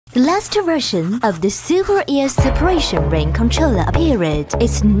The last version of the Super Ear Separation Ring controller appeared.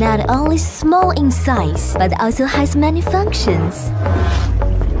 It's not only small in size, but also has many functions.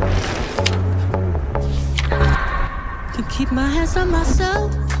 To keep my hands on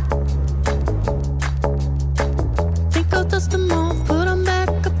myself. Think I'll dust them off, put them back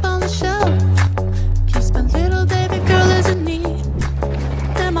up on the shelf. Kiss my little baby girl is in need.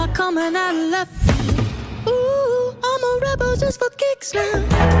 Am I coming out of left? Ooh, I'm a rebel just for kicks now.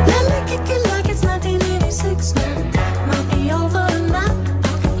 Let me kick it like it's 1986 now. Might be over now,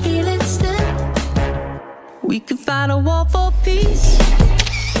 I can feel it still. We could fight a war for peace.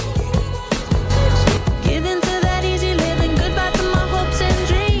 Give in to that easy living, goodbye to my hopes and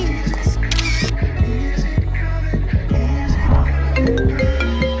dreams.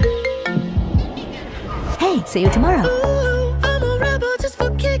 Hey, see you tomorrow. Ooh.